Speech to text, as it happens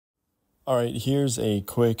All right, here's a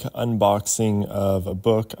quick unboxing of a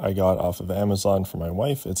book I got off of Amazon for my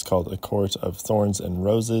wife. It's called A Court of Thorns and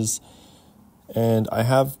Roses. And I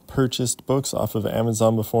have purchased books off of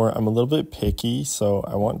Amazon before. I'm a little bit picky, so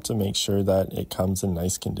I want to make sure that it comes in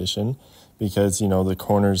nice condition because, the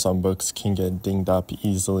corners on books can get dinged up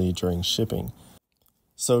easily during shipping.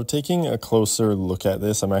 So taking a closer look at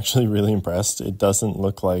this, I'm actually really impressed. It doesn't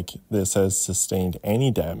look like this has sustained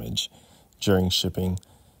any damage during shipping.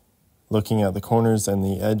 Looking at the corners and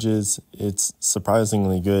the edges, it's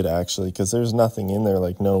surprisingly good actually, because there's nothing in there,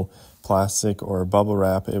 like no plastic or bubble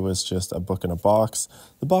wrap. It was just a book in a box.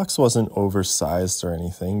 The box wasn't oversized or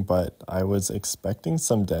anything, but I was expecting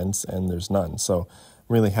some dents and there's none. So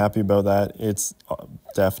I'm really happy about that. It's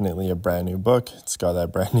definitely a brand new book. It's got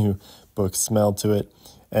that brand new book smell to it.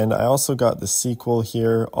 And I also got the sequel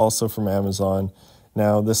here, also from Amazon.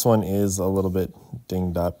 Now this one is a little bit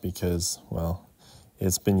dinged up because, well,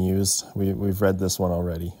 it's been used. We've read this one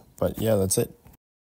already. But yeah, that's it.